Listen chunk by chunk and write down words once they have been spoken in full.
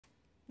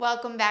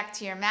Welcome back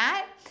to your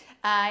mat.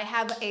 I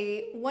have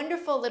a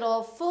wonderful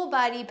little full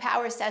body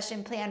power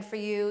session planned for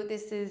you.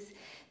 This is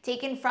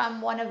taken from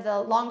one of the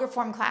longer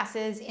form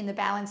classes in the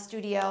Balance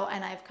Studio,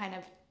 and I've kind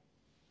of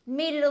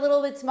made it a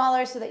little bit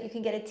smaller so that you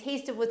can get a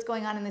taste of what's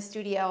going on in the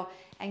studio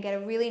and get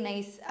a really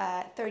nice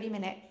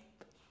 30-minute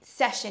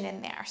session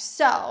in there.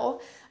 So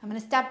I'm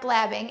going to stop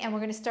blabbing and we're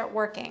going to start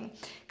working.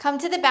 Come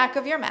to the back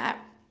of your mat,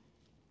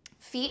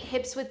 feet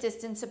hips width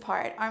distance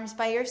apart, arms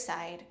by your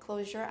side,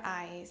 close your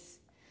eyes.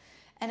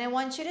 And I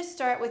want you to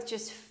start with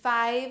just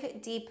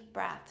 5 deep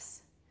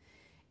breaths.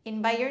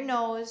 In by your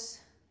nose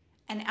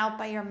and out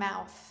by your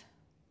mouth.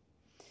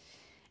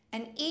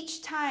 And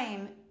each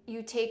time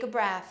you take a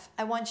breath,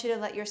 I want you to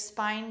let your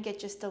spine get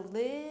just a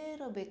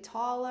little bit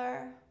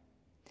taller.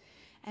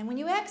 And when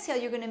you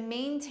exhale, you're going to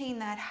maintain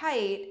that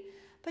height,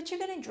 but you're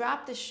going to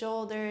drop the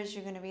shoulders,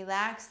 you're going to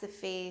relax the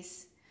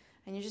face,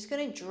 and you're just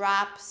going to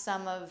drop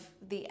some of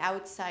the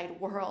outside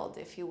world,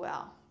 if you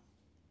will.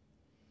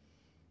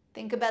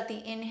 Think about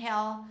the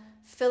inhale,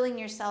 filling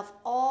yourself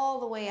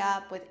all the way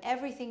up with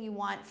everything you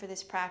want for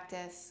this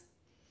practice.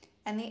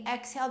 And the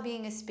exhale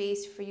being a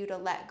space for you to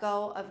let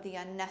go of the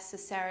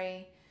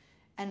unnecessary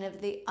and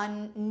of the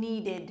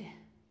unneeded.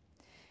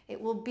 It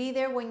will be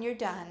there when you're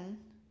done,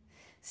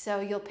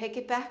 so you'll pick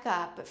it back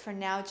up, but for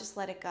now, just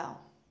let it go.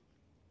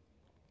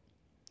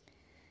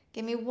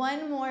 Give me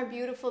one more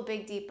beautiful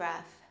big deep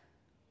breath.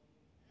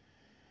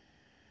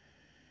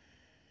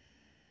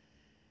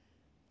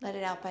 Let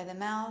it out by the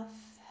mouth.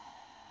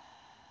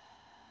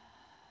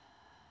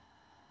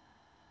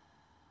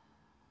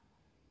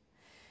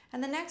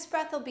 And the next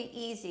breath will be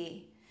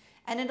easy,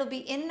 and it'll be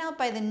in and out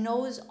by the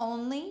nose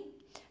only.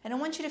 I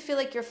don't want you to feel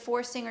like you're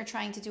forcing or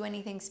trying to do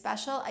anything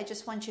special. I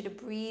just want you to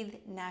breathe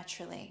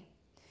naturally.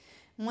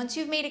 And once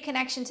you've made a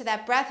connection to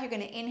that breath, you're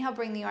going to inhale,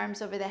 bring the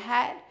arms over the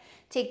head.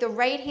 Take the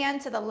right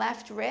hand to the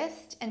left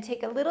wrist and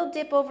take a little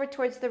dip over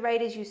towards the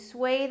right as you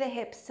sway the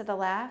hips to the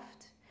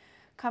left.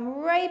 Come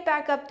right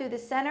back up through the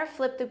center,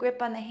 flip the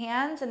grip on the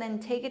hands, and then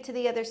take it to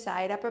the other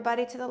side. Upper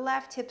body to the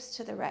left, hips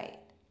to the right.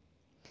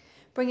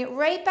 Bring it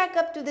right back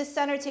up through the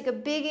center. Take a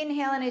big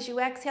inhale, and as you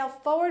exhale,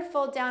 forward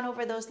fold down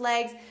over those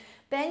legs.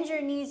 Bend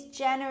your knees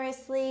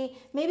generously.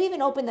 Maybe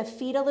even open the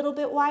feet a little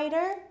bit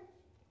wider.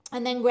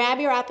 And then grab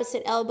your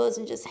opposite elbows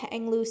and just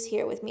hang loose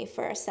here with me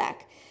for a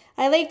sec.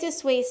 I like to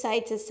sway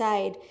side to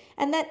side.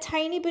 And that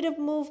tiny bit of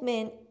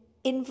movement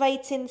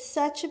invites in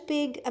such a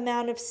big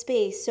amount of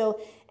space. So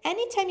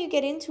anytime you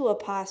get into a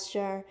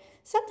posture,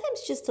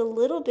 sometimes just a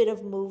little bit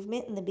of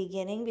movement in the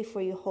beginning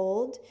before you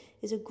hold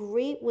is a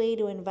great way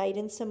to invite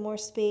in some more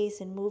space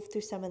and move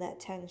through some of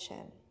that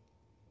tension.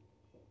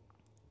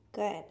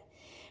 Good.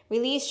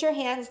 Release your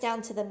hands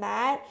down to the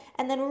mat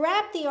and then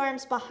wrap the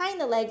arms behind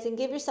the legs and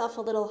give yourself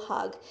a little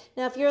hug.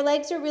 Now, if your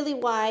legs are really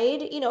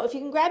wide, if you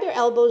can grab your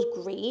elbows,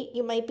 great.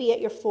 You might be at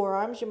your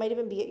forearms. You might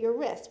even be at your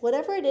wrists.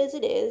 Whatever it is,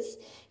 it is.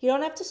 You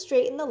don't have to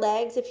straighten the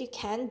legs if you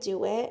can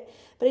do it.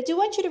 But I do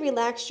want you to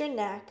relax your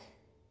neck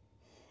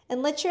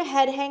and let your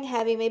head hang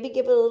heavy. Maybe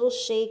give it a little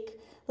shake,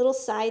 a little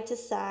side to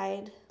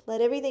side. Let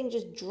everything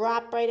just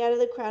drop right out of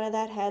the crown of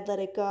that head. Let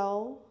it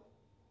go.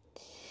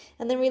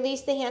 And then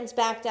release the hands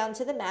back down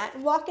to the mat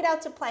and walk it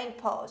out to plank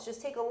pose.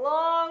 Just take a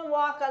long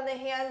walk on the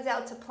hands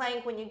out to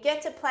plank. When you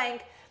get to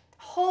plank,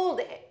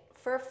 hold it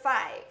for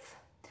 5.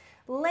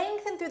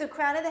 Lengthen through the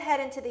crown of the head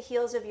into the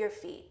heels of your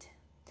feet.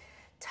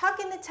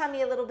 Tuck in the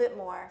tummy a little bit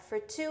more for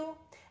 2.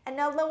 And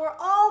now lower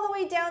all the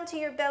way down to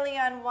your belly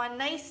on 1,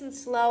 nice and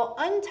slow.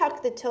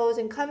 Untuck the toes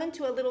and come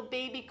into a little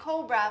baby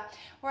cobra,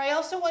 where I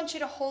also want you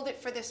to hold it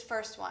for this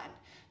first one.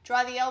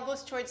 Draw the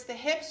elbows towards the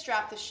hips,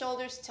 drop the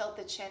shoulders, tilt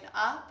the chin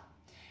up.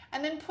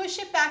 And then push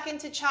it back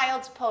into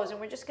child's pose. And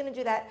we're just going to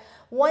do that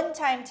one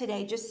time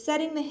today. Just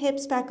setting the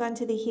hips back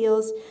onto the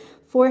heels.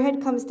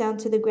 Forehead comes down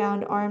to the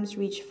ground. Arms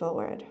reach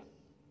forward.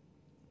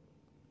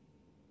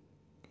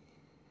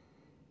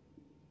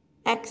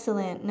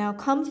 Excellent. Now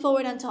come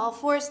forward onto all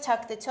fours.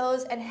 Tuck the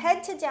toes and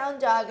head to down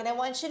dog. And I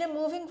want you to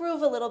move and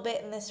groove a little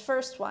bit in this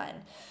first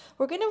one.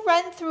 We're going to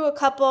run through a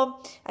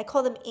couple, I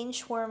call them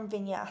inchworm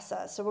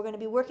vinyasas. So we're going to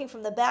be working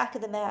from the back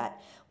of the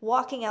mat,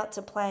 walking out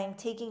to plank,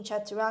 taking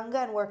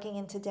chaturanga and working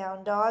into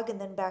down dog and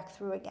then back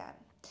through again.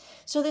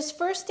 So this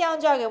first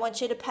down dog, I want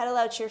you to pedal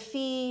out your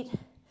feet.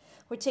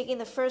 We're taking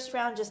the first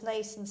round just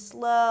nice and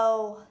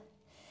slow.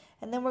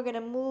 And then we're going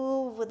to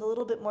move with a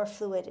little bit more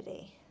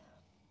fluidity.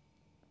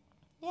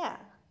 Yeah.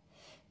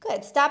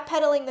 Good. Stop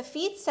pedaling the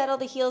feet. Settle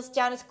the heels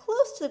down as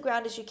close to the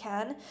ground as you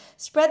can.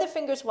 Spread the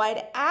fingers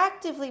wide.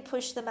 Actively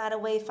push the mat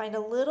away. Find a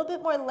little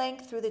bit more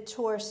length through the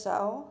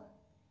torso.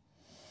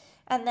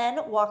 And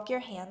then walk your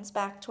hands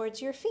back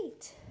towards your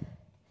feet.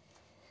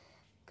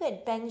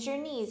 Good. Bend your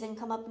knees and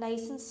come up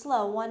nice and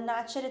slow, 1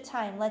 notch at a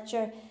time. Let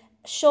your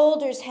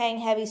shoulders hang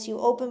heavy so you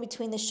open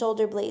between the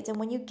shoulder blades. And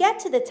when you get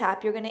to the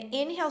top, you're going to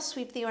inhale,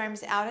 sweep the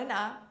arms out and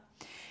up.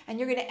 And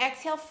you're going to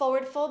exhale,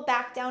 forward fold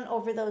back down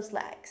over those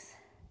legs.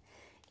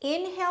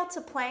 Inhale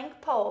to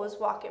plank pose,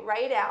 walk it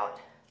right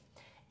out.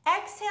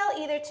 Exhale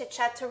either to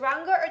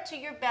chaturanga or to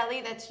your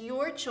belly, that's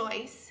your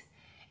choice.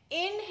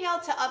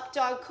 Inhale to up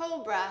dog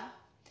cobra.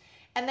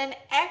 And then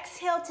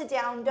exhale to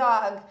down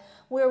dog,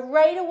 where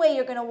right away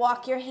you're gonna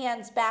walk your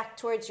hands back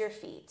towards your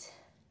feet.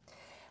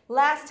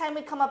 Last time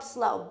we come up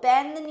slow.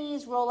 Bend the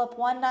knees, roll up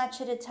one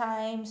notch at a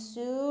time,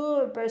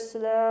 super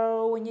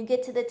slow. When you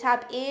get to the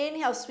top,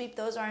 inhale, sweep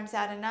those arms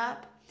out and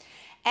up.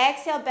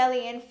 Exhale,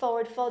 belly in,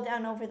 forward fold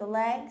down over the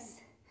legs.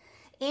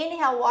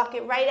 Inhale, walk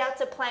it right out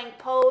to plank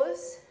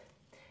pose.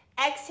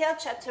 Exhale,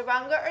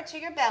 chaturanga or to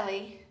your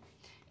belly.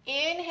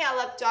 Inhale,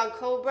 up dog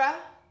cobra.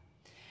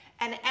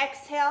 And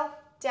exhale,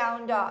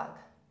 down dog.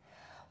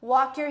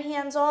 Walk your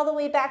hands all the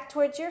way back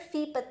towards your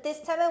feet, but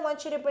this time I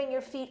want you to bring your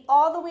feet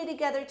all the way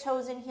together,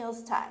 toes and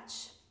heels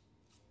touch.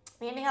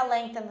 Inhale,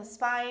 lengthen the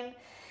spine.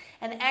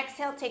 And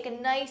exhale, take a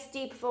nice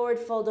deep forward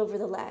fold over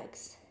the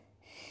legs.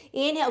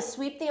 Inhale,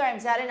 sweep the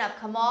arms out and up.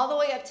 Come all the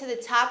way up to the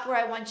top where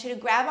I want you to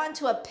grab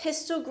onto a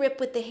pistol grip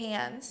with the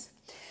hands.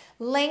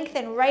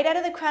 Lengthen right out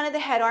of the crown of the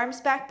head, arms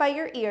back by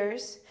your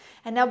ears.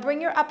 And now bring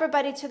your upper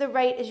body to the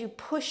right as you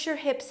push your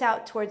hips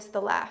out towards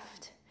the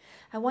left.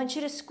 I want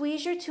you to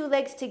squeeze your two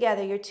legs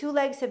together. Your two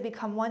legs have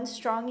become one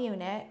strong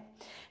unit.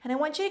 And I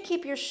want you to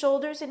keep your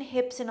shoulders and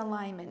hips in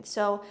alignment.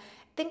 So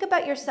think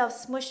about yourself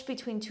smushed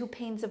between two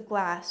panes of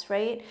glass,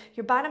 right?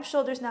 Your bottom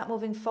shoulder's not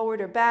moving forward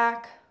or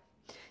back.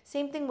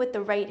 Same thing with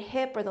the right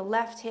hip or the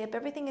left hip.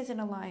 Everything is in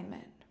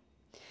alignment.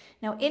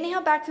 Now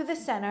inhale back through the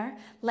center,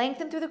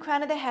 lengthen through the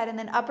crown of the head, and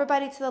then upper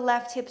body to the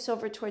left, hips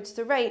over towards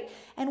the right.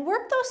 And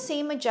work those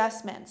same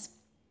adjustments.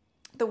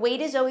 The weight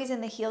is always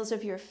in the heels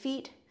of your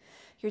feet.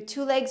 Your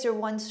two legs are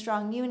one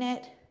strong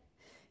unit.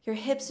 Your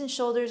hips and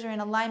shoulders are in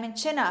alignment.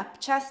 Chin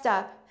up, chest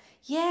up.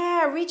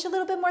 Yeah, reach a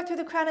little bit more through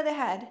the crown of the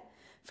head.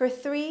 For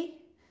 3,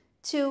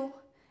 2,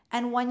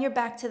 and 1, you're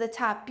back to the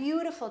top.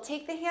 Beautiful.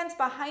 Take the hands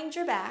behind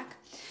your back.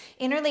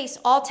 Interlace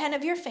all 10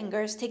 of your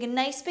fingers. Take a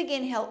nice big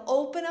inhale.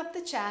 Open up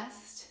the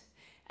chest.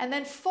 And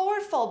then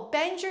forward fold.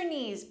 Bend your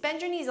knees.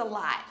 Bend your knees a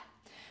lot.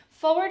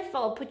 Forward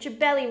fold. Put your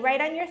belly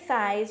right on your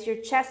thighs, your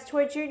chest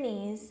towards your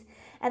knees.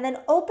 And then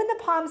open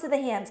the palms of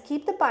the hands.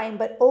 Keep the bind,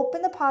 but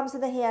open the palms of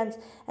the hands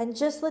and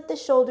just let the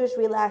shoulders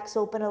relax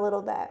open a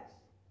little bit.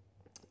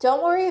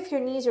 Don't worry if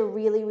your knees are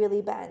really,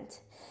 really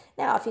bent.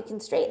 Now, if you can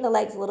straighten the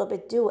legs a little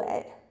bit, do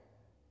it.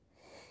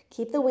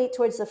 Keep the weight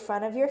towards the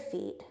front of your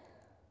feet.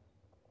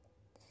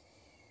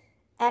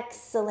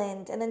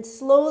 Excellent. And then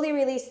slowly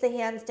release the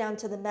hands down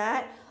to the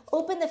mat.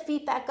 Open the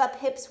feet back up,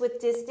 hips width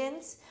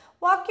distance.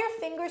 Walk your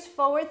fingers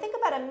forward. Think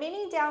about a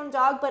mini down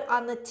dog, but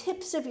on the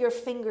tips of your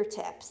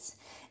fingertips.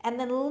 And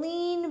then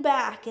lean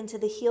back into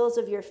the heels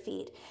of your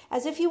feet,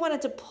 as if you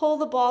wanted to pull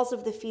the balls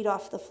of the feet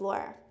off the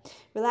floor.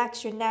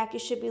 Relax your neck. You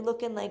should be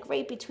looking like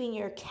right between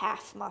your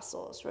calf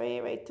muscles,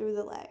 right through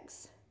the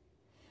legs.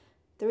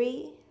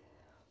 3,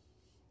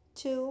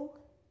 2,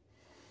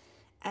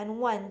 and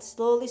 1.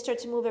 Slowly start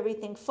to move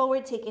everything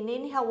forward. Take an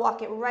inhale,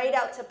 walk it right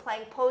out to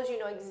plank pose. You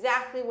know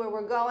exactly where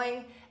we're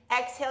going.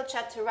 Exhale,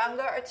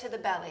 chaturanga or to the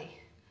belly.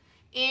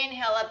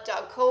 Inhale, up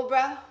dog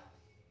cobra.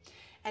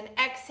 And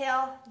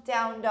exhale,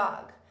 down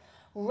dog.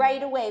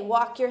 Right away,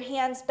 walk your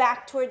hands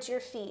back towards your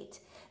feet.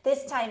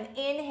 This time,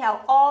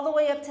 inhale all the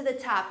way up to the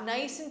top,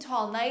 nice and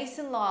tall, nice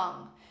and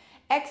long.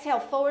 Exhale,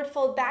 forward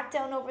fold back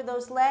down over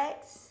those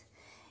legs.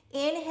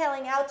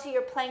 Inhaling out to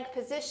your plank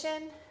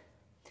position.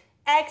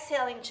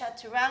 Exhaling,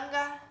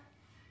 chaturanga.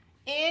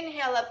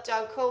 Inhale, up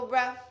dog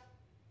cobra.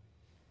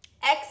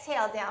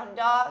 Exhale, down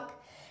dog.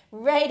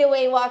 Right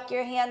away, walk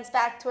your hands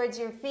back towards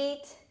your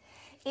feet.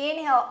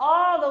 Inhale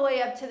all the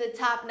way up to the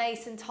top,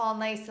 nice and tall,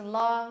 nice and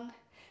long.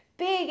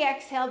 Big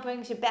exhale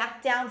brings you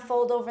back down,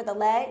 fold over the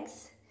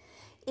legs.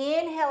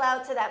 Inhale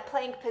out to that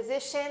plank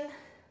position.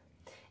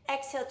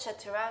 Exhale,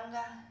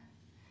 chaturanga.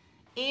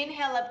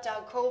 Inhale, up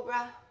dog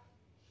cobra.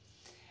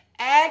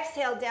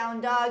 Exhale, down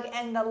dog.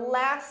 And the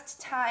last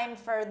time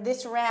for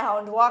this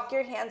round, walk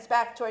your hands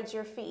back towards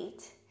your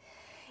feet.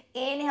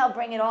 Inhale,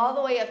 bring it all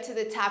the way up to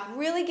the top.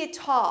 Really get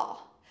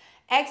tall.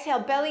 Exhale,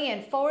 belly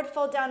in, forward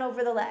fold down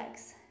over the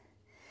legs.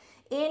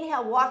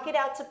 Inhale, walk it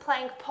out to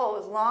plank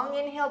pose. Long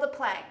inhale to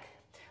plank.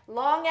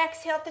 Long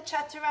exhale to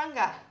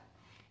chaturanga.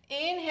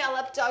 Inhale,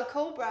 up dog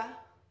cobra.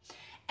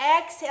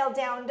 Exhale,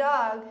 down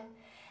dog.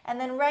 And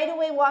then right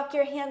away, walk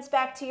your hands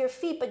back to your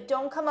feet, but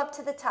don't come up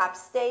to the top.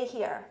 Stay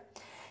here.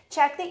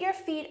 Check that your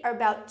feet are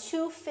about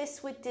 2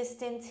 fists width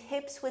distance,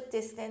 hips width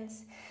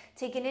distance.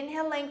 Take an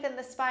inhale, lengthen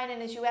the spine,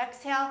 and as you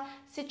exhale,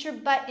 sit your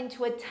butt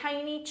into a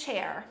tiny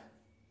chair.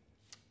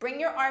 Bring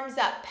your arms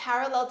up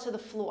parallel to the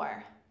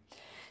floor.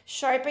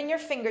 Sharpen your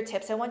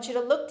fingertips. I want you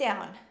to look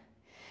down.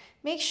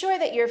 Make sure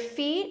that your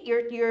feet,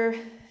 your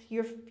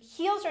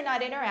heels are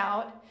not in or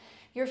out.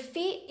 Your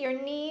feet,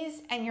 your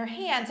knees, and your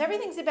hands,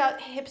 everything's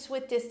about hips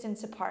width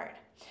distance apart.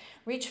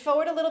 Reach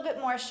forward a little bit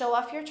more, show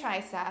off your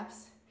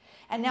triceps.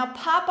 And now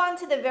pop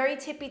onto the very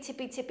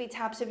tippy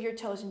tops of your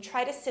toes and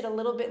try to sit a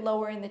little bit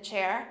lower in the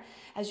chair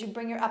as you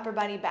bring your upper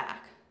body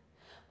back.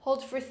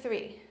 Hold for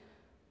 3.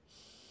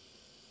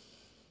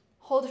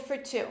 Hold for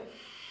 2.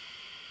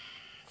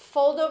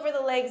 Fold over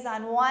the legs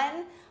on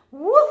 1.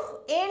 Woo!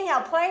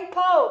 Inhale, plank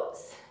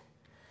pose.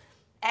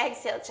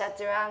 Exhale,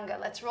 chaturanga.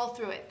 Let's roll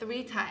through it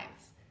 3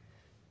 times.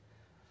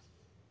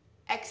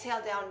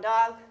 Exhale, down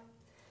dog.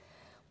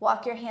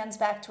 Walk your hands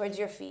back towards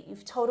your feet.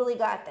 You've totally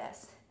got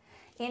this.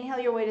 Inhale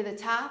your way to the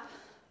top.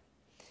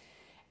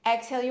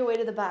 Exhale your way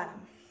to the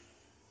bottom.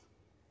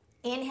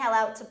 Inhale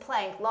out to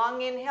plank.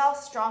 Long inhale,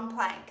 strong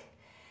plank.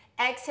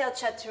 Exhale,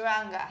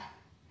 chaturanga.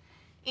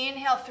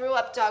 Inhale through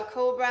up dog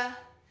cobra.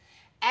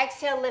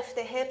 Exhale, lift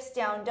the hips,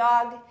 down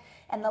dog.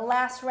 And the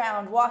last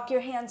round, walk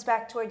your hands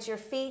back towards your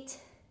feet.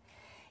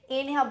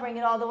 Inhale, bring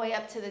it all the way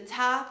up to the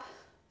top.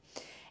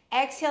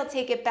 Exhale,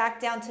 take it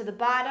back down to the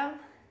bottom.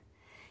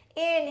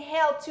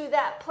 Inhale to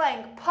that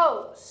plank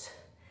pose.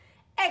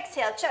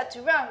 Exhale,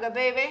 chaturanga,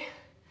 baby.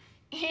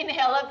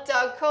 Inhale, up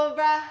dog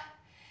cobra.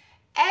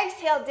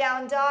 Exhale,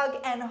 down dog,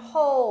 and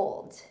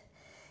hold.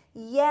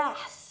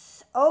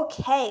 Yes.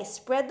 Okay,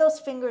 spread those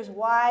fingers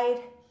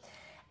wide.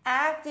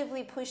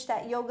 Actively push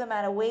that yoga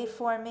mat away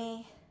for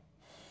me.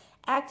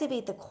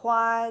 Activate the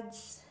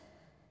quads.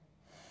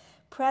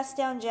 Press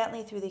down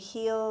gently through the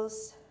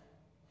heels.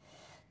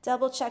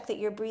 Double check that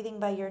you're breathing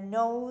by your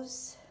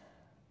nose.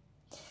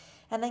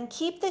 And then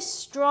keep this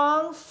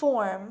strong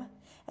form.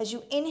 As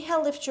you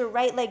inhale, lift your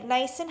right leg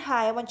nice and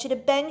high. I want you to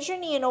bend your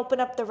knee and open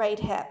up the right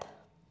hip.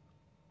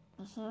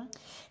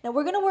 Now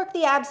we're going to work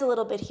the abs a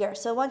little bit here.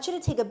 So I want you to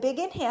take a big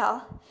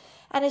inhale.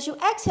 And as you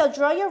exhale,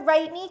 draw your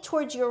right knee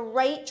towards your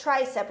right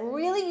tricep.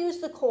 Really use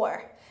the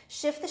core.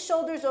 Shift the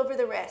shoulders over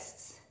the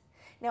wrists.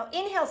 Now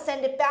inhale,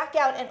 send it back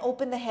out and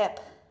open the hip.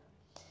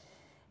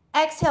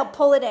 Exhale,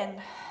 pull it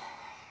in.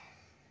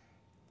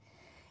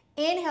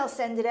 Inhale,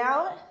 send it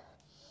out.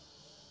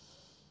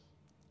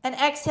 And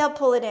exhale,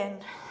 pull it in.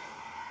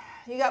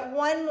 You got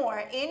one more.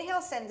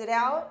 Inhale, send it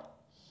out.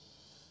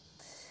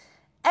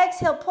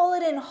 Exhale, pull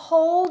it in,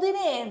 hold it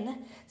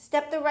in.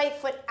 Step the right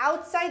foot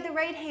outside the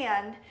right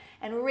hand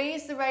and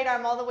raise the right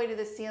arm all the way to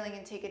the ceiling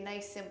and take a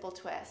nice simple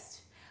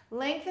twist.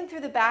 Lengthen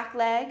through the back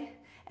leg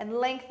and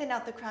lengthen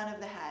out the crown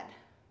of the head.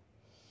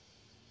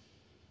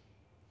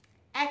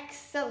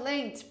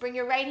 Excellent. Bring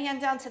your right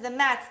hand down to the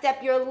mat.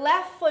 Step your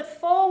left foot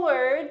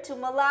forward to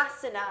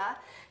Malasana.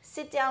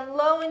 Sit down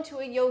low into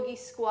a yogi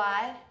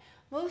squat.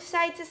 Move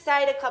side to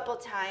side a couple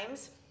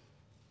times.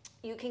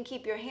 You can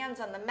keep your hands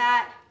on the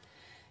mat.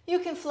 You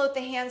can float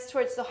the hands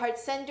towards the heart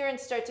center and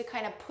start to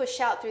kind of push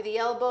out through the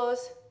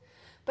elbows.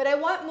 But I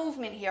want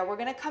movement here. We're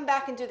going to come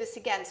back and do this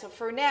again. So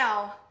for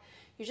now,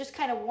 you're just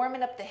kind of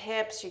warming up the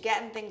hips. You're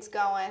getting things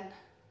going.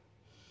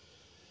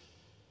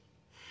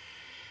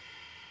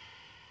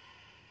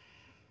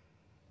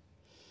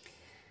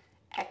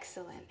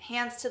 Excellent.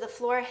 Hands to the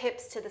floor,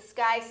 hips to the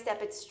sky.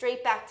 Step it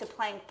straight back to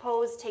plank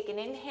pose. Take an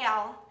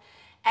inhale.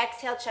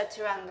 Exhale,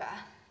 chaturanga.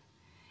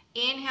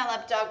 Inhale,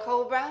 up dog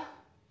cobra.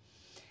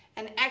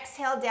 And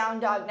exhale, down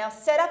dog. Now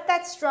set up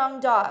that strong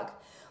dog.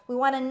 We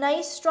want a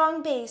nice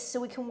strong base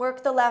so we can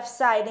work the left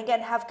side. And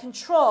again, have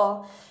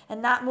control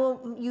and not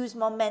use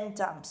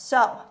momentum.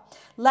 So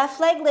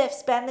left leg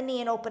lifts, bend the knee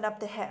and open up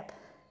the hip.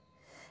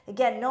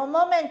 Again, no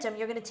momentum.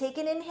 You're going to take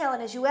an inhale,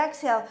 and as you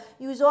exhale,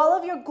 use all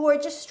of your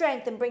gorgeous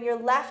strength and bring your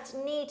left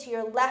knee to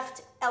your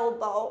left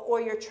elbow or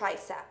your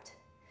tricep.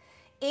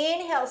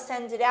 Inhale,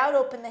 send it out,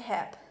 open the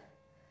hip.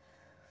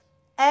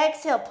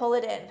 Exhale, pull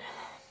it in.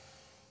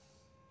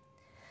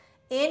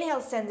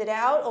 Inhale, send it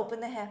out, open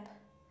the hip.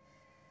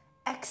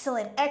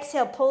 Excellent.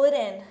 Exhale, pull it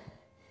in.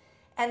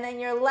 And then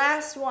your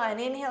last one.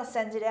 Inhale,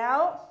 send it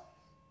out.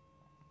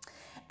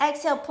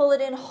 Exhale, pull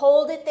it in,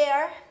 hold it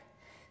there.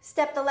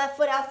 Step the left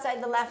foot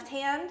outside the left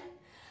hand.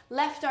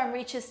 Left arm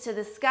reaches to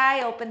the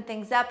sky, open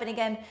things up. And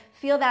again,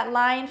 feel that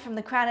line from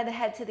the crown of the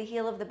head to the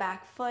heel of the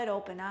back foot,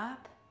 open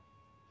up.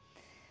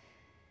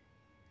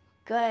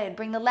 Good.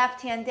 Bring the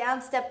left hand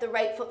down, step the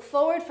right foot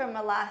forward for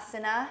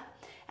Malasana.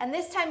 And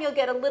this time you'll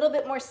get a little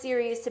bit more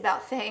serious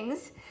about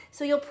things.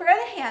 So you'll prayer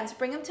the hands,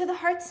 bring them to the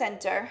heart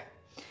center.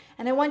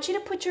 And I want you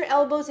to put your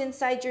elbows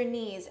inside your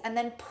knees and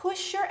then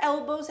push your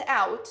elbows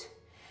out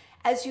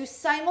as you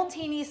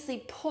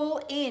simultaneously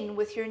pull in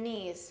with your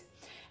knees.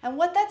 And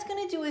what that's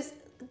going to do is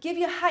give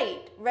you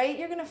height, right?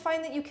 You're going to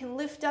find that you can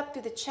lift up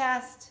through the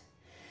chest,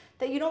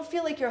 that you don't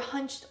feel like you're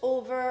hunched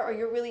over or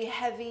you're really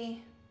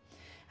heavy.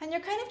 And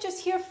you're kind of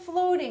just here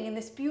floating in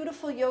this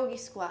beautiful yogi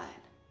squat.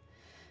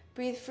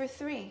 Breathe for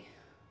 3.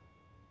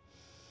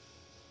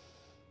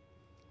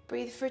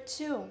 Breathe for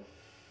 2.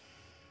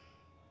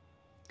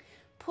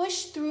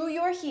 Push through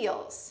your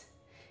heels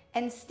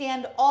and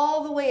stand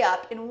all the way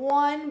up in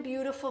one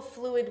beautiful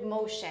fluid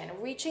motion,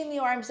 reaching the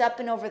arms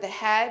up and over the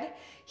head,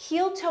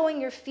 heel-toeing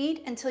your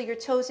feet until your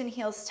toes and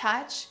heels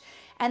touch,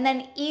 and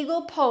then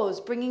eagle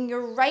pose, bringing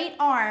your right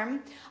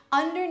arm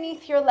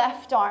underneath your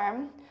left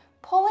arm,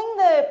 pulling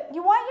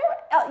you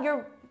want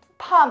your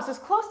palms as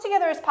close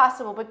together as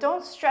possible, but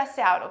don't stress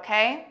out,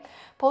 okay?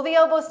 Pull the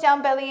elbows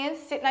down, belly in,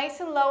 sit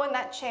nice and low in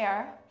that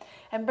chair,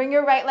 and bring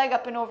your right leg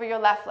up and over your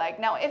left leg.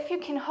 Now, if you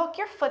can hook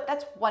your foot,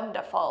 that's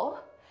wonderful.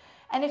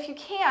 And if you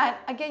can't,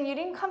 again, you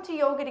didn't come to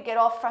yoga to get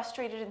all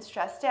frustrated and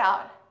stressed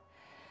out.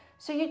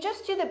 So you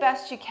just do the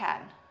best you can.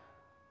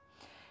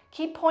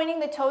 Keep pointing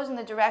the toes in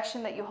the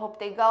direction that you hope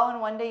they go, and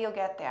one day you'll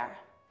get there.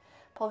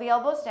 Pull the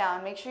elbows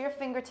down. Make sure your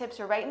fingertips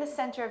are right in the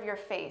center of your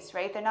face,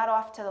 right? They're not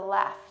off to the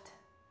left.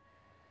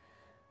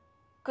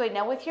 Good,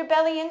 now with your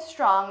belly in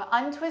strong,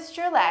 untwist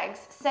your legs,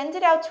 send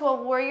it out to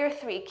a warrior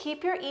three.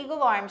 Keep your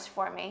eagle arms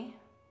for me.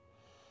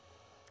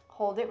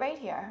 Hold it right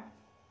here.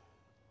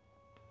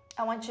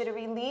 I want you to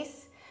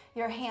release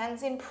your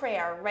hands in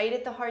prayer right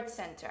at the heart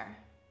center.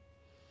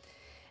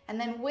 And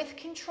then with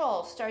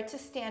control, start to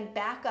stand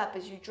back up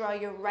as you draw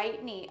your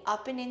right knee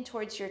up and in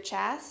towards your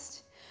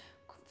chest.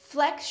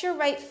 Flex your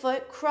right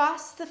foot,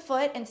 cross the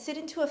foot, and sit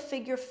into a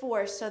figure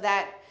four so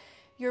that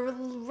your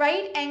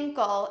right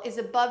ankle is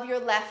above your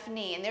left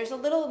knee. And there's a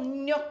little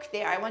nook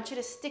there. I want you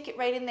to stick it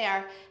right in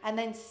there and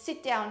then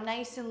sit down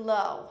nice and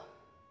low.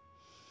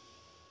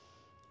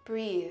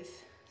 Breathe.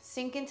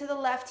 Sink into the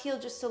left heel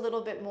just a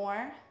little bit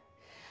more.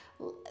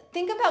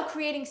 Think about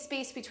creating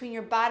space between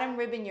your bottom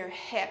rib and your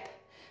hip.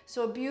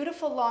 So a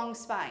beautiful long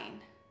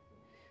spine.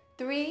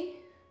 3,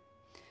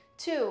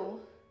 2,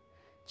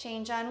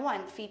 change on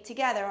 1. Feet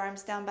together,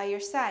 arms down by your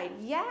side.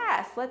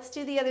 Yes, let's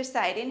do the other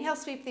side. Inhale,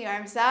 sweep the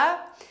arms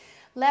up.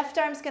 Left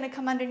arm's gonna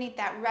come underneath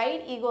that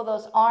right. Eagle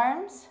those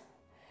arms.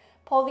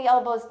 Pull the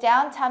elbows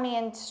down, tummy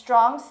in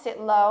strong, sit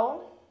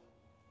low.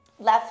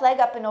 Left leg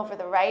up and over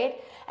the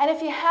right. And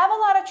if you have a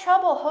lot of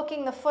trouble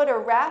hooking the foot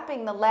or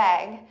wrapping the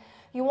leg,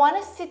 you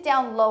wanna sit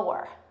down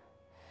lower.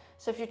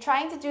 So if you're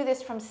trying to do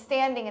this from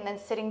standing and then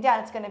sitting down,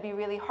 it's going to be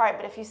really hard.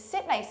 But if you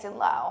sit nice and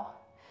low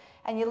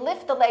and you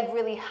lift the leg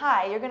really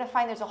high, you're going to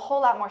find there's a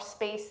whole lot more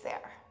space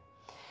there.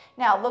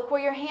 Now look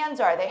where your hands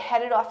are. They're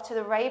headed off to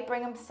the right.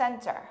 Bring them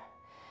center.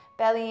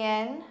 Belly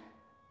in.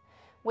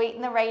 Weight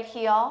in the right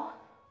heel.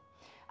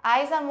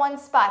 Eyes on one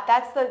spot.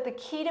 That's the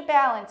key to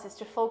balance, is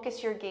to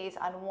focus your gaze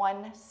on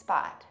one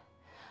spot.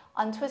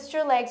 Untwist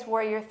your legs,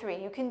 warrior three.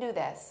 You can do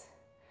this.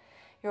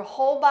 Your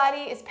whole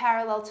body is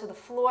parallel to the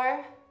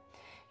floor.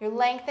 You're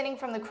lengthening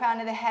from the crown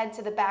of the head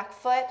to the back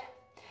foot.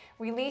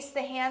 Release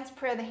the hands,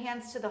 prayer the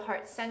hands to the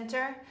heart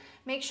center.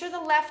 Make sure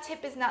the left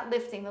hip is not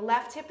lifting. The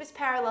left hip is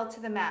parallel to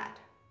the mat.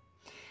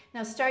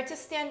 Now start to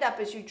stand up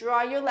as you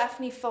draw your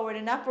left knee forward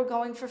and up. We're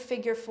going for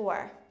figure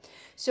four.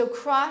 So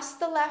cross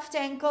the left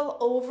ankle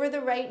over the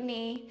right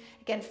knee.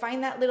 Again,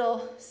 find that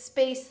little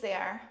space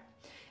there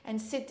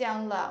and sit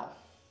down low.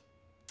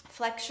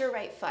 Flex your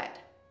right foot.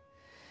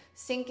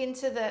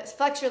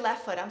 Flex your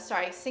left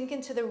foot, sink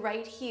into the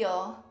right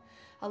heel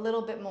a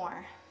little bit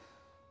more.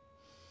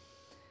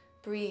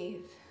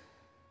 Breathe.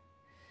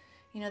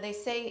 You know, they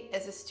say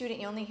as a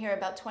student, you only hear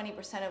about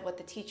 20% of what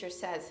the teacher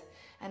says.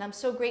 And I'm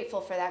so grateful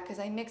for that because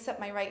I mix up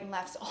my right and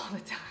lefts all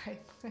the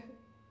time.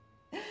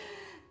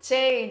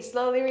 Change,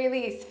 slowly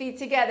release, feet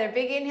together.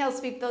 Big inhale,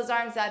 sweep those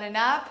arms out and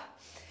up.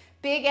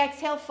 Big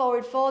exhale,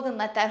 forward fold, and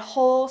let that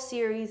whole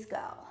series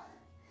go.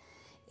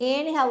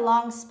 Inhale,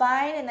 long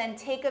spine, and then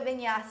take a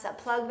vinyasa.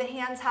 Plug the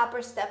hands, hop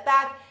or step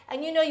back.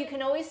 And you know you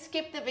can always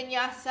skip the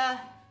vinyasa.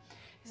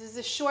 This is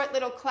a short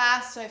little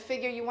class, so I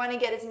figure you want to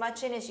get as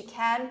much in as you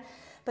can.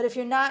 But if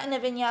you're not in a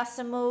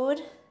vinyasa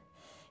mood,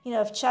 you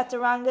know, if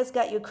chaturanga's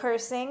got you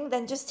cursing,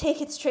 then just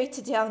take it straight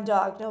to down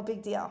dog. No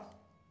big deal.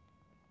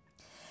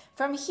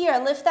 From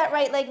here, lift that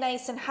right leg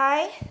nice and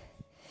high.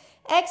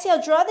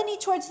 Exhale, draw the knee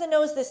towards the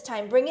nose this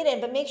time. Bring it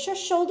in, but make sure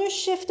shoulders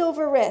shift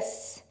over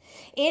wrists.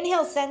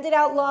 Inhale, send it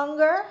out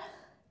longer.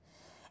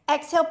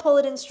 Exhale, pull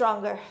it in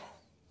stronger.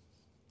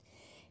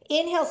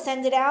 Inhale,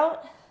 send it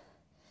out.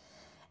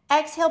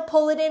 Exhale,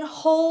 pull it in,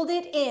 hold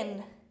it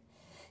in.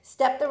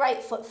 Step the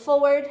right foot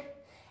forward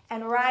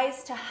and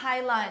rise to high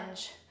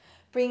lunge.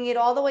 Bringing it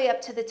all the way up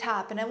to the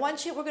top. And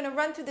we're going to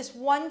run through this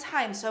one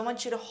time, so I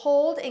want you to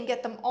hold and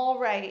get them all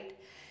right.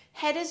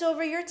 Head is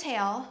over your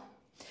tail.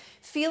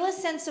 Feel a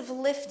sense of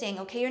lifting,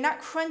 okay? You're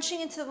not crunching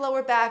into the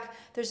lower back.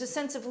 There's a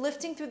sense of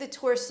lifting through the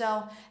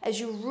torso as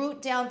you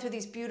root down through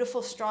these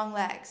beautiful, strong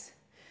legs.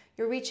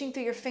 You're reaching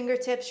through your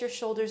fingertips, your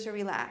shoulders are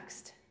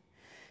relaxed.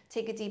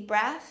 Take a deep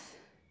breath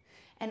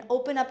and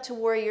open up to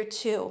warrior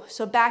two.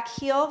 So back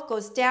heel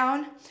goes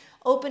down,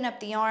 open up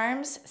the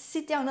arms,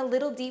 sit down a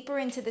little deeper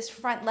into this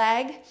front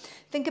leg.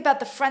 Think about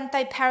the front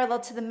thigh parallel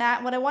to the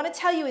mat. What I want to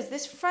tell you is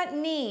this front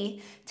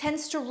knee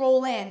tends to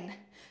roll in.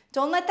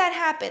 Don't let that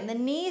happen. The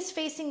knee is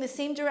facing the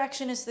same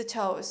direction as the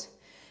toes.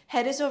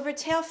 Head is over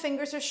tail,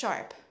 fingers are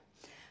sharp.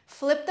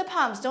 Flip the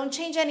palms, don't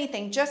change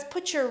anything. Just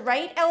put your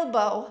right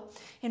elbow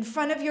in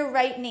front of your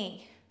right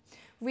knee.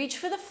 Reach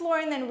for the floor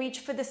and then reach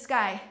for the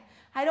sky.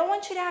 I don't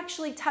want you to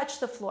actually touch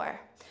the floor.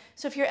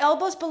 So if your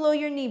elbow's below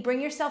your knee, bring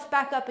yourself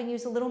back up and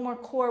use a little more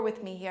core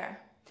with me here.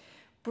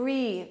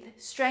 Breathe,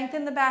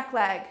 strengthen the back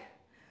leg.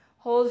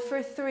 Hold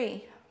for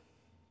 3.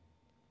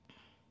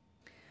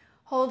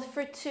 Hold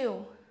for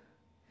 2.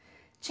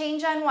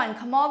 Change on 1.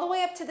 Come all the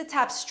way up to the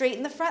top,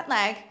 straighten the front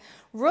leg,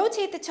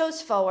 rotate the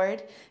toes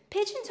forward,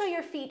 pigeon toe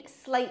your feet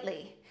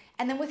slightly,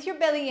 and then with your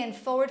belly in,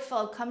 forward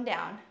fold, come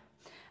down.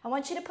 I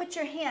want you to put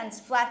your hands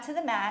flat to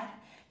the mat.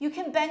 You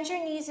can bend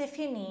your knees if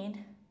you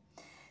need.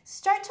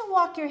 Start to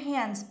walk your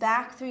hands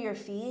back through your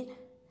feet.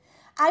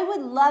 I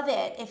would love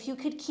it if you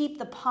could keep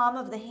the palm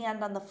of the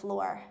hand on the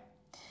floor.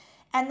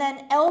 And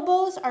then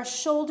elbows are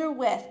shoulder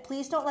width.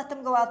 Please don't let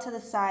them go out to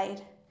the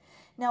side.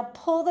 Now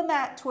pull the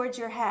mat towards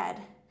your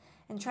head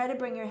and try to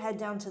bring your head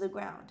down to the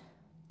ground.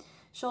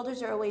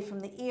 Shoulders are away from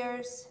the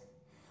ears.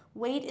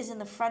 Weight is in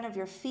the front of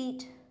your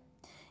feet.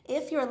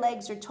 If your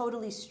legs are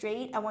totally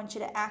straight, I want you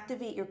to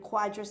activate your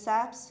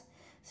quadriceps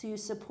so you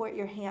support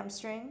your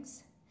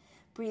hamstrings.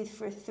 Breathe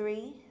for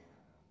 3.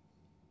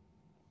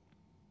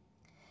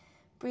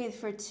 Breathe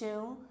for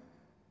 2.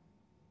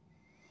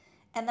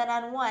 And then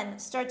on 1,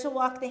 start to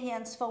walk the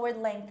hands forward,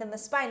 lengthen the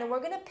spine. And we're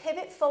going to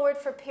pivot forward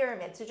for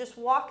pyramid. So just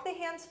walk the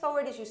hands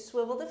forward as you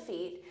swivel the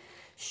feet.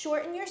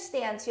 Shorten your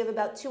stance. You have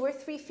about 2 or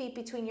 3 feet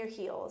between your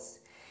heels.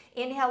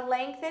 Inhale,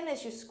 lengthen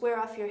as you square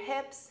off your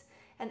hips.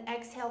 And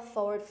exhale,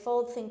 forward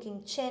fold,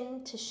 thinking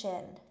chin to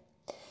shin.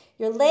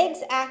 Your legs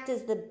act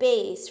as the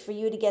base for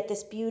you to get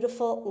this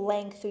beautiful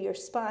length through your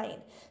spine.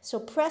 So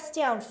press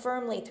down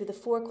firmly through the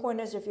 4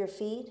 corners of your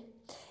feet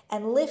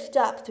and lift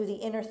up through the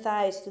inner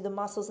thighs, through the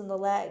muscles in the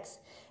legs.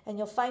 And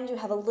you'll find you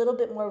have a little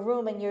bit more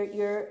room and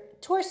your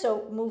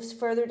torso moves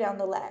further down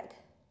the leg.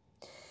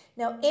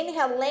 Now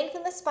inhale,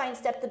 lengthen the spine,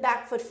 step the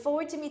back foot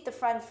forward to meet the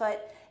front foot,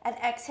 and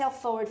exhale,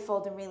 forward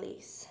fold and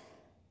release.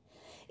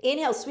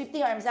 Inhale, sweep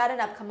the arms out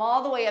and up, come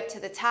all the way up to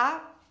the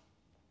top.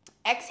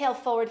 Exhale,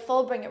 forward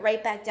fold, bring it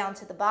right back down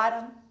to the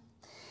bottom.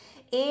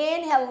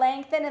 Inhale,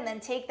 lengthen, and then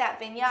take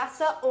that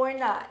vinyasa or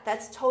not.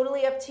 That's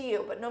totally up to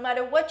you. But no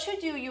matter what you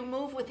do, you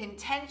move with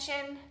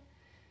intention,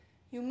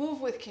 you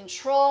move with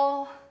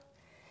control,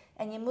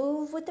 and you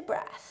move with the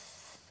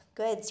breath.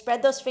 Good.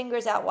 Spread those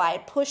fingers out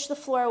wide. Push the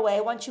floor away.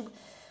 I want you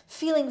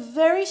feeling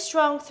very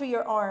strong through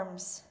your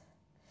arms.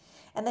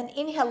 And then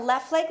inhale,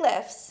 left leg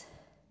lifts.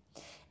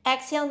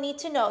 Exhale, knee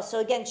to nose. So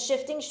again,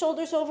 shifting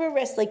shoulders over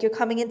wrists like you're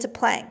coming into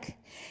plank.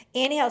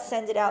 Inhale,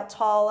 send it out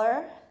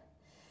taller.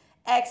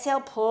 Exhale,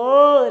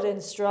 pull it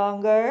in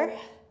stronger.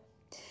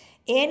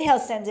 Inhale,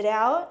 send it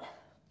out.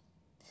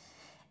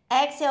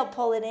 Exhale,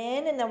 pull it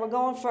in. And then we're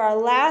going for our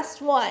last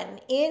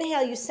one.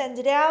 Inhale, you send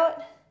it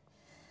out.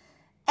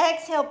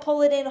 Exhale,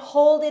 pull it in,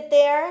 hold it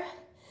there.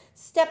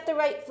 Step the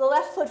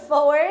left foot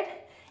forward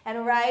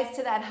and rise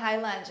to that high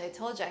lunge. I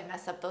told you I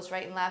mess up those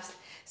right and lefts.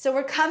 So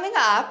we're coming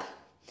up.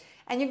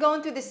 And you're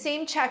going through the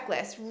same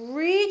checklist,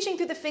 reaching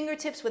through the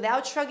fingertips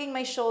without shrugging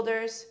my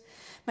shoulders.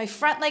 My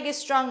front leg is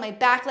strong, my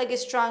back leg is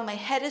strong, my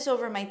head is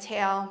over my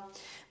tail.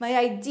 My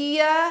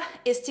idea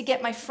is to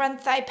get my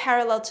front thigh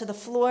parallel to the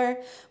floor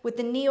with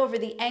the knee over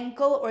the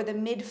ankle or the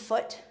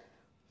midfoot.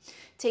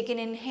 Take an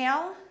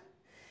inhale,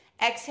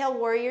 exhale,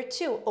 warrior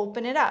 2,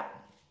 open it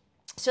up.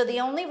 So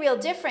the only real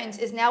difference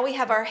is now we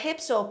have our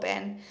hips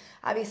open,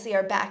 obviously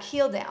our back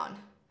heel down.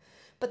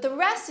 But the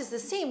rest is the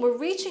same. We're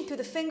reaching through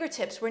the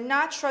fingertips. We're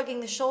not shrugging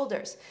the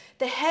shoulders.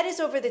 The head is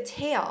over the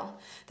tail.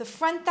 The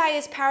front thigh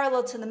is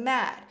parallel to the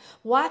mat.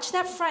 Watch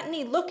that front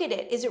knee. Look at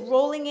it. Is it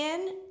rolling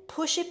in?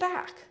 Push it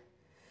back.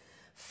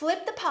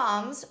 Flip the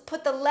palms.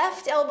 Put the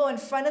left elbow in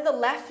front of the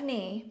left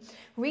knee.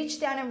 Reach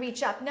down and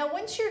reach up. Now,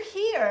 once you're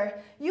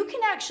here, you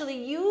can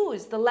actually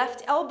use the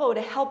left elbow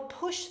to help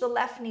push the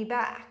left knee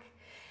back.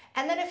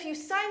 And then if you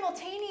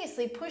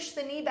simultaneously push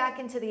the knee back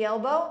into the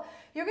elbow,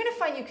 you're going to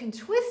find you can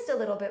twist a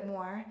little bit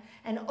more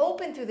and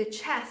open through the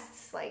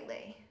chest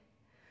slightly.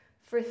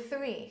 For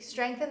 3,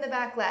 strengthen the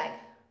back leg.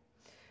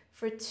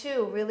 For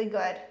 2, really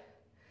good.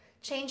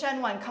 Change on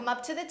 1, come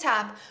up to the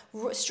top,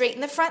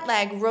 straighten the front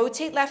leg,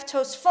 rotate left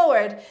toes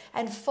forward,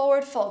 and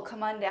forward fold,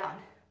 come on down.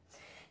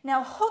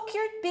 Now hook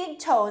your big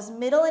toes,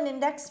 middle and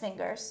index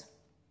fingers.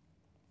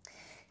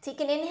 Take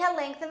an inhale,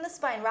 lengthen the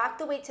spine, rock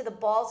the weight to the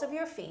balls of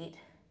your feet.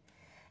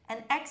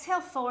 And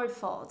exhale, forward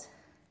fold.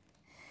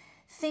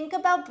 Think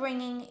about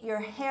bringing your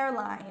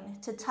hairline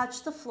to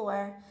touch the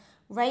floor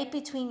right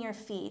between your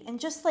feet. And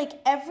just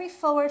like every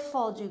forward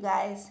fold, you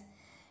guys,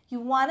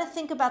 you want to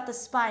think about the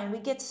spine. We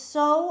get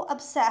so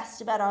obsessed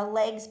about our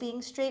legs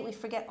being straight, we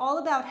forget all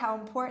about how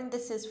important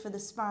this is for the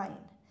spine.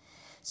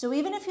 So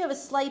even if you have a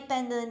slight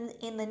bend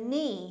in the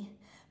knee,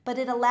 but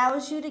it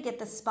allows you to get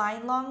the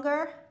spine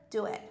longer,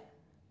 do it.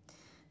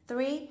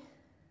 3,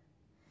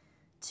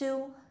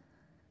 2,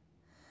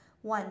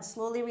 1,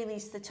 slowly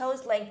release the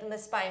toes, lengthen the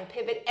spine,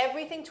 pivot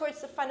everything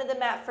towards the front of the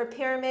mat for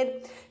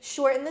pyramid,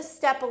 shorten the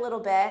step a little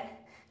bit,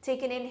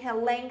 take an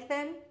inhale,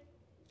 lengthen,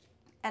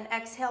 and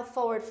exhale,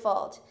 forward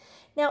fold.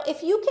 Now,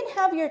 if you can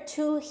have your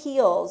 2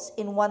 heels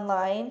in one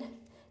line,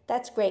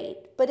 that's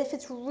great, but if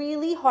it's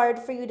really hard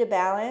for you to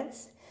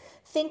balance,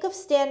 think of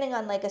standing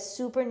on like a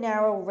super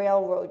narrow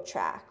railroad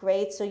track,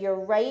 right? So your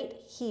right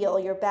heel,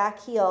 your back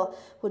heel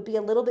would be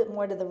a little bit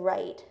more to the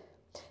right.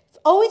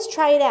 Always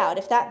try it out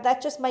if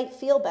that just might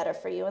feel better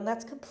for you, and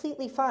that's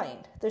completely fine.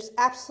 There's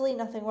absolutely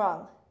nothing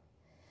wrong.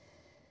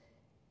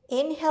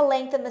 Inhale,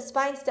 lengthen the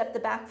spine, step the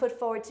back foot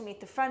forward to meet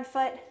the front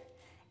foot,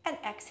 and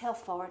exhale,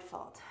 forward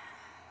fold.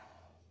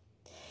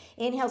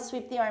 Inhale,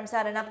 sweep the arms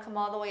out and up, come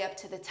all the way up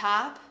to the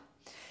top.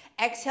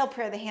 Exhale,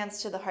 prayer the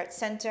hands to the heart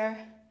center.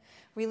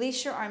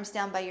 Release your arms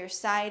down by your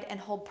side and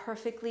hold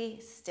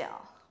perfectly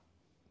still.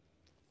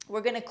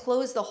 We're going to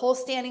close the whole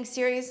standing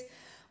series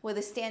with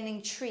a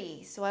standing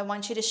tree. So I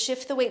want you to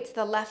shift the weight to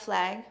the left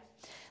leg,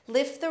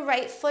 lift the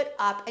right foot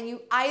up, and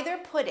you either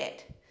put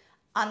it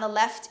on the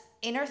left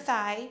inner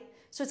thigh,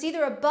 So it's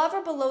either above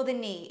or below the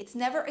knee. It's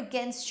never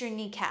against your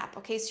kneecap,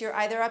 okay? So you're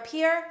either up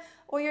here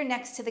or you're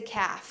next to the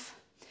calf.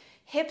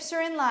 Hips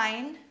are in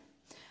line.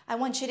 I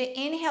want you to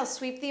inhale,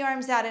 sweep the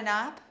arms out and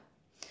up.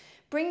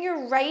 Bring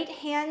your right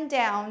hand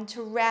down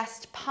to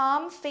rest,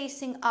 palm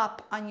facing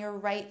up on your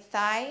right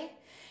thigh.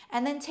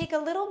 And then take a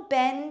little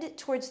bend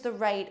towards the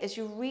right as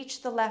you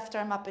reach the left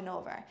arm up and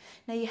over.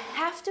 Now you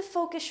have to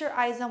focus your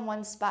eyes on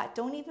one spot.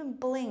 Don't even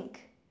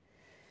blink.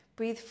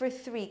 Breathe for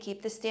 3.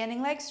 Keep the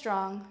standing leg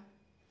strong.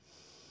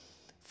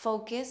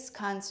 Focus,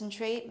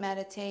 concentrate,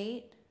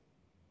 meditate.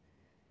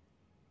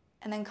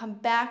 And then come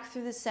back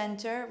through the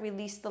center,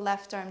 release the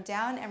left arm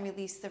down and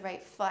release the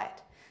right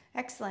foot.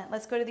 Excellent.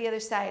 Let's go to the other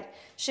side.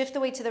 Shift the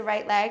weight to the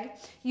right leg.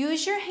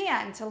 Use your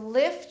hand to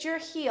lift your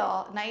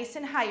heel nice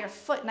and high, your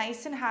foot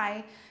nice and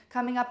high,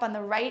 coming up on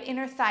the right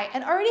inner thigh.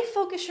 And already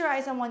focus your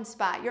eyes on one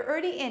spot. You're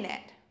already in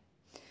it.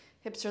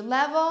 Hips are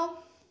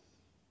level.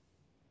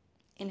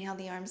 Inhale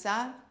the arms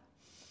up.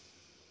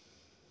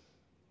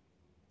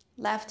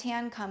 Left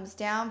hand comes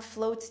down,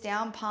 floats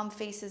down, palm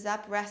faces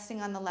up,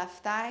 resting on the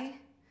left thigh.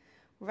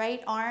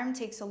 Right arm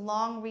takes a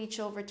long reach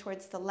over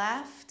towards the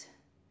left.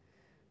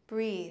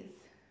 Breathe.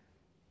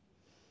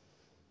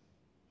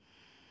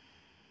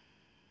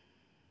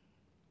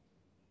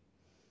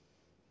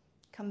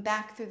 Come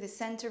back through the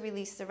center,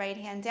 release the right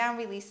hand down,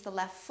 release the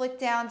left foot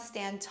down,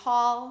 stand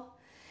tall.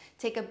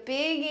 Take a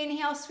big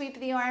inhale, sweep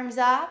the arms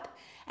up.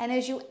 And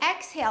as you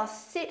exhale,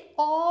 sit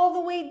all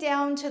the way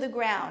down to the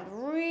ground.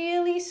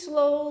 Really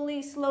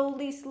slowly,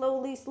 slowly,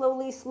 slowly,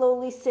 slowly,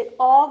 slowly sit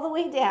all the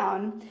way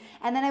down.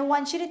 And then I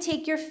want you to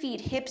take your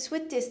feet hips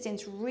width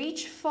distance,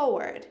 reach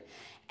forward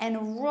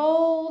and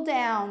roll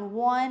down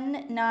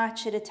one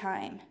notch at a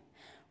time.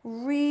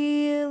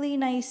 Really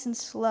nice and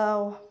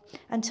slow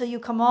until you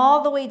come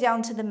all the way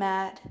down to the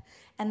mat.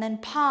 And then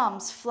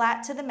palms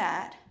flat to the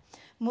mat.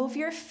 Move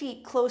your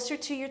feet closer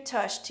to your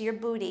tush, to your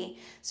booty,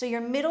 so your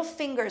middle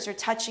fingers are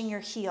touching your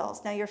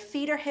heels. Now your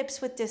feet are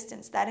hips width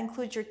distance. That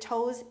includes your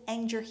toes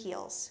and your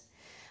heels.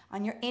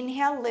 On your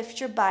inhale, lift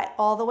your butt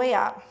all the way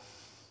up.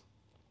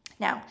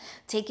 Now,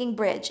 taking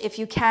bridge. If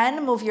you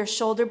can, move your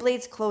shoulder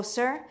blades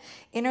closer.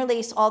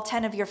 Interlace all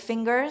 10 of your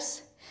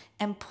fingers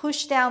and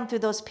push down through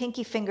those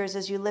pinky fingers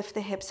as you lift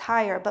the hips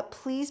higher. But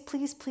please,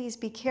 please, please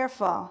be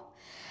careful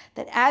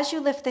that as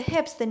you lift the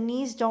hips, the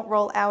knees don't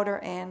roll out or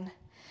in.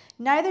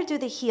 Neither do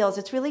the heels.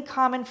 It's really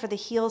common for the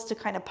heels to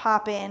kind of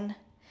pop in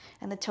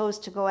and the toes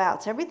to go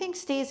out. So everything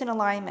stays in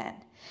alignment.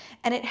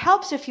 And it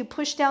helps if you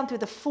push down through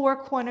the 4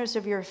 corners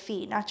of your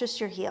feet, not just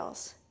your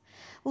heels.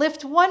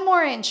 Lift 1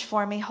 more inch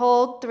for me.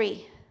 Hold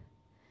 3,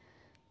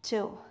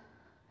 2,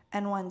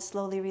 and 1.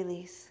 Slowly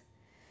release.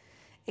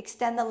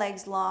 Extend the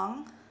legs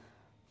long.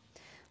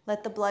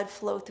 Let the blood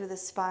flow through the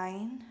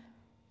spine.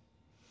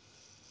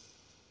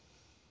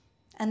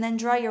 And then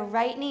draw your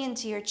right knee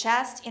into your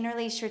chest,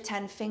 interlace your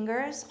 10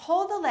 fingers,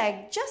 hold the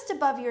leg just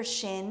above your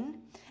shin,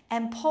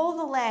 and pull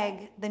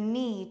the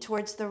knee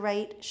towards the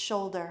right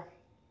shoulder.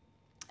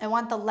 I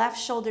want the left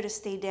shoulder to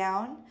stay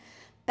down.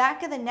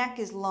 Back of the neck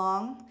is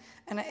long,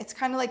 and it's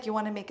kind of like you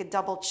want to make a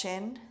double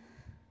chin.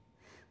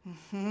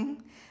 A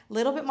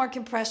little bit more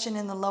compression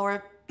in the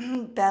lower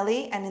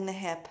belly and in the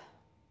hip.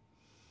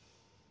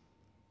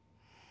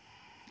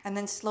 And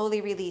then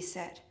slowly release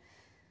it.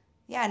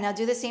 Yeah, now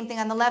do the same thing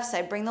on the left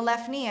side. Bring the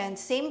left knee in.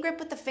 Same grip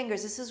with the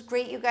fingers. This is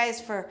great, you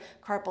guys, for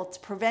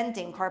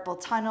preventing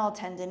carpal tunnel,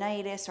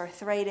 tendinitis,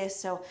 arthritis.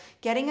 So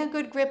getting a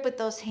good grip with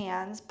those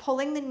hands,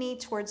 pulling the knee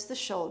towards the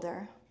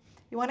shoulder.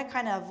 You want to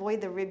kind of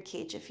avoid the rib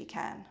cage if you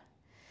can.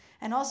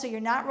 And also, you're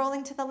not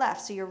rolling to the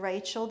left, so your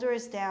right shoulder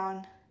is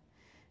down.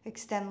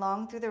 Extend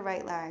long through the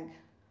right leg.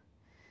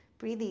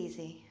 Breathe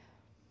easy.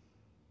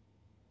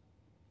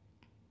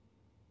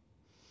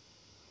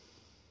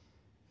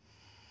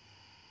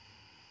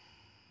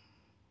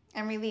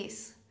 And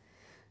release.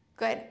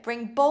 Good.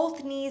 Bring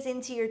both knees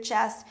into your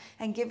chest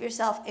and give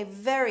yourself a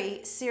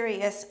very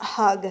serious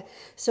hug.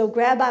 So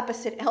grab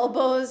opposite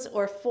elbows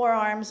or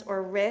forearms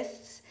or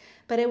wrists.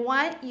 But I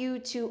want you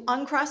to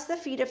uncross the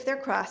feet if they're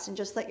crossed and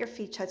just let your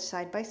feet touch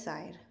side by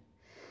side.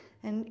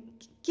 And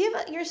give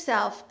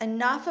yourself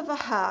enough of a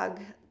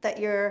hug that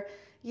you're,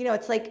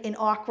 it's like an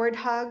awkward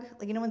hug.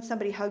 Like, when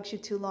somebody hugs you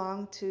too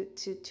long, too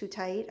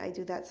tight. I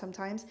do that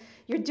sometimes.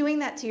 You're doing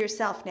that to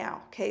yourself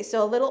now, okay?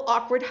 So a little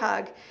awkward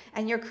hug,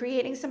 and you're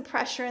creating some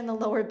pressure in the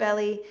lower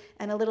belly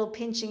and a little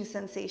pinching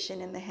sensation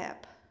in the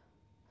hips.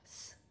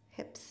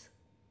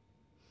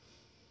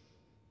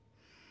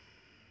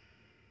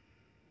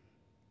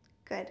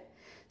 Good.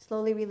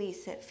 Slowly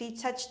release it.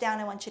 Feet touch down.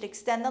 I want you to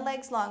extend the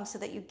legs long so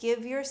that you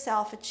give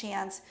yourself a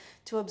chance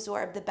to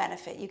absorb the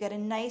benefit. You get a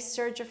nice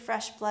surge of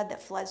fresh blood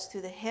that floods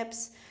through the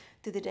hips,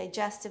 through the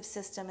digestive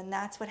system, and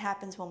that's what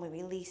happens when we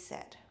release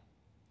it.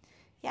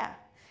 Yeah.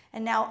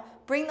 And now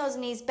bring those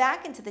knees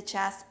back into the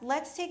chest.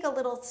 Let's take a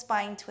little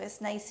spine twist,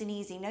 nice and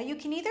easy. Now you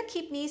can either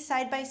keep knees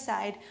side by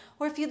side,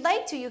 or if you'd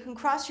like to, you can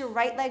cross your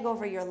right leg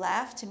over your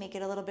left to make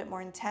it a little bit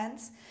more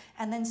intense,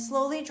 and then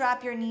slowly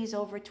drop your knees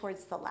over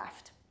towards the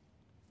left.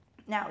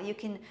 Now you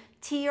can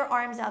tee your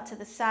arms out to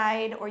the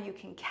side, or you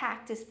can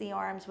cactus the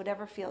arms,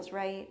 whatever feels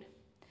right.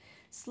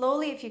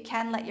 Slowly, if you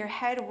can, let your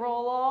head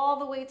roll all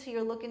the way till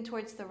you're looking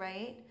towards the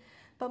right.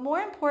 But more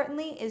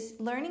importantly is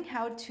learning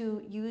how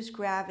to use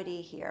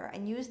gravity here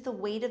and use the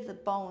weight of the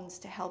bones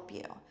to help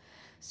you.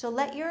 So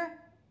let your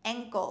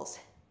ankles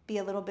be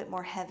a little bit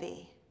more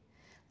heavy.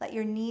 Let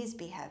your knees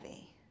be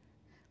heavy.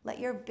 Let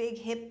your big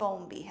hip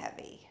bone be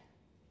heavy.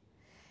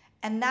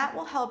 And that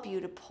will help you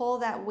to pull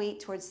that weight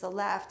towards the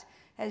left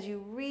as you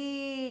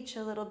reach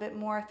a little bit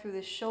more through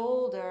the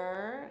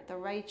shoulder, the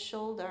right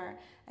shoulder,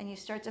 and you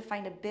start to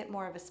find a bit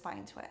more of a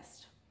spine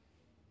twist.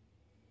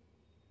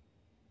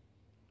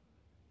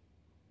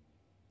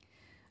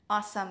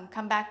 Awesome.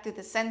 Come back through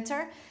the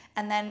center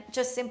and then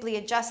just simply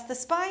adjust the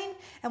spine,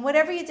 and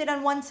whatever you did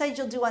on one side,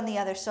 you'll do on the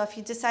other. So if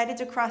you decided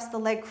to cross the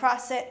leg,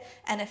 cross it,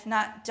 and if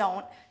not,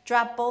 don't.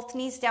 Drop both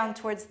knees down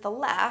towards the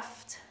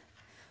left,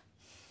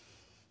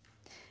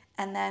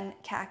 and then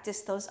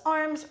cactus those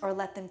arms or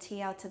let them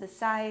tee out to the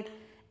side,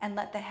 and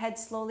let the head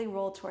slowly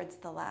roll towards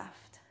the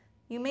left.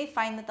 You may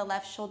find that the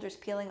left shoulder is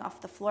peeling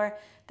off the floor.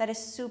 That is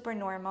super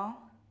normal.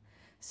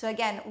 So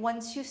again,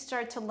 once you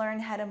start to learn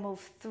how to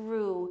move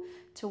through,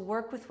 to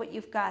work with what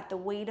you've got, the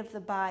weight of the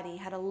body,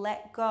 how to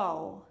let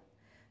go,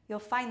 you'll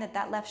find that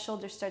that left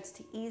shoulder starts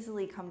to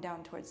easily come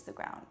down towards the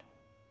ground.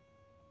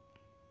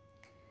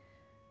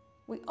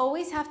 We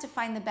always have to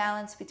find the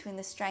balance between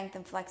the strength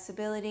and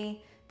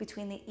flexibility,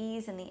 between the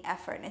ease and the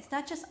effort. And it's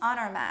not just on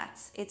our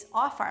mats, it's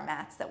off our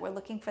mats that we're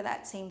looking for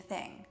that same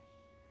thing.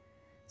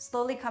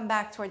 Slowly come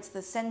back towards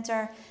the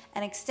center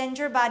and extend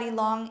your body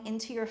long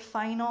into your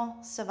final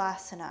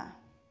Savasana.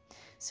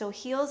 So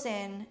heels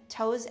in,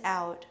 toes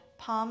out,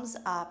 palms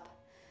up,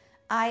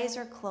 eyes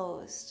are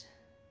closed.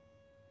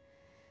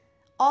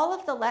 All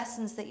of the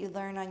lessons that you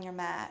learn on your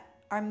mat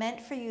are meant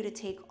for you to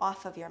take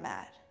off of your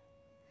mat.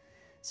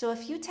 So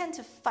if you tend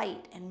to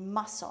fight and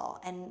muscle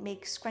and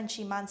make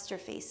scrunchy monster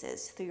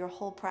faces through your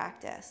whole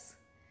practice,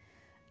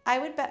 I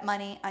would bet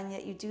money on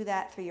that you do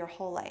that through your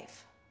whole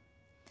life.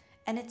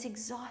 And it's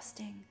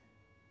exhausting.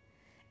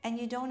 And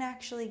you don't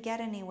actually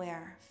get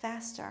anywhere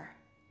faster.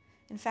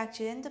 In fact,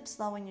 you end up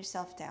slowing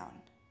yourself down.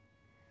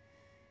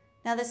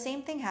 Now, the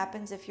same thing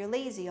happens if you're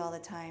lazy all the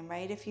time,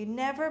 right? If you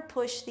never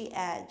push the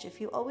edge,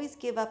 if you always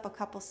give up a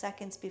couple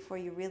seconds before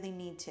you really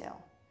need to.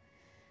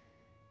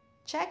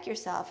 Check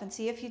yourself and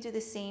see if you do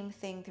the same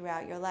thing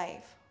throughout your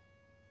life.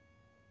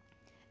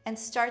 And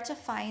start to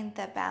find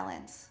that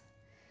balance.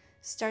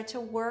 Start to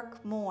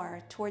work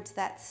more towards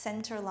that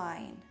center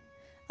line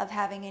of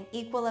having an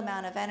equal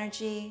amount of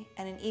energy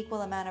and an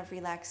equal amount of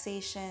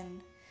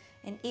relaxation,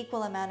 an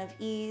equal amount of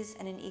ease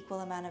and an equal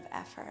amount of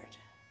effort.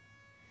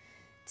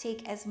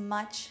 Take as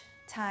much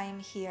time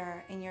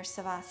here in your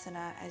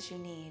Savasana as you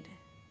need.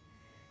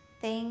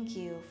 Thank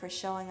you for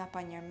showing up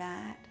on your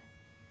mat,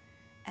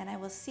 and I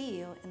will see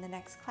you in the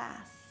next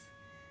class.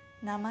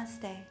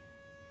 Namaste.